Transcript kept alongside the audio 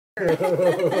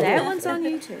That one's on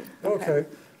YouTube. Okay,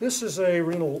 this is a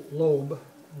renal lobe,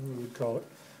 we would call it.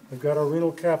 We've got our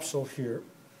renal capsule here.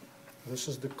 This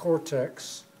is the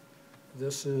cortex.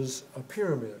 This is a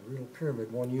pyramid, renal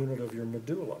pyramid, one unit of your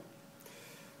medulla.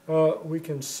 We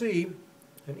can see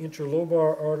an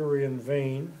interlobar artery and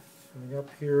vein coming up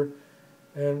here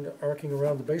and arcing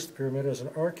around the base of the pyramid as an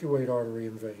arcuate artery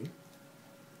and vein.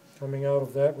 Coming out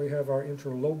of that, we have our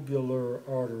interlobular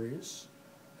arteries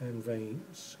and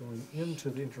veins going into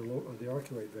the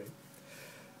arcuate vein.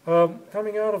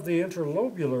 Coming out of the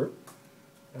interlobular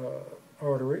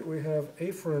artery, we have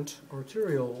afferent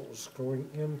arterioles going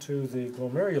into the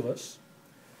glomerulus,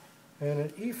 and an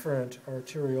efferent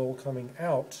arteriole coming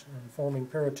out and forming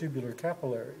paratubular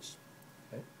capillaries.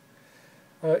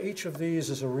 Okay. Each of these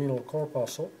is a renal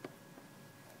corpuscle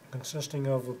consisting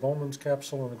of a Bowman's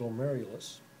capsule and a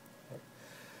glomerulus.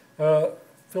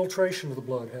 Filtration of the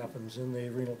blood happens in the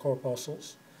renal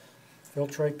corpuscles.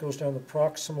 Filtrate goes down the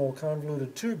proximal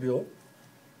convoluted tubule,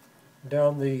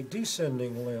 down the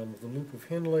descending limb of the loop of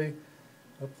Henle,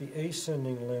 up the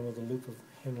ascending limb of the loop of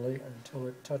Henle until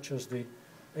it touches the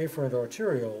afferent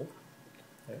arteriole.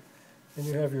 Okay. Then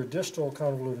you have your distal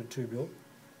convoluted tubule,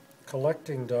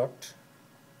 collecting duct,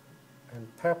 and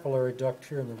papillary duct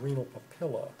here in the renal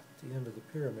papilla at the end of the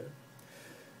pyramid.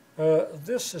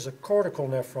 This is a cortical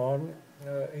nephron.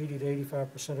 80 to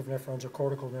 85% of nephrons are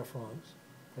cortical nephrons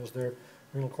because their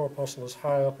renal corpuscle is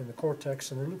high up in the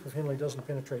cortex and the loop of Henle doesn't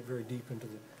penetrate very deep into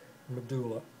the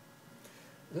medulla.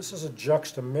 This is a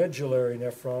juxtamedullary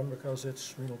nephron because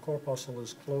its renal corpuscle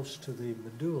is close to the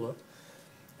medulla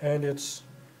and its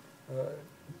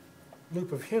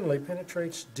loop of Henle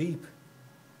penetrates deep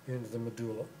into the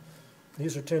medulla.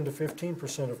 These are 10 to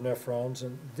 15% of nephrons,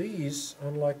 and these,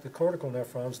 unlike the cortical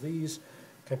nephrons, these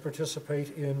can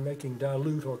participate in making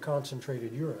dilute or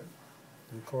concentrated urine,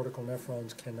 and cortical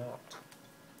nephrons cannot.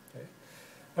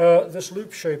 Okay. This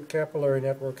loop-shaped capillary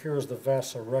network here is the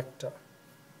vasa recta.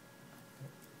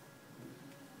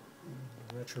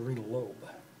 That's your renal lobe.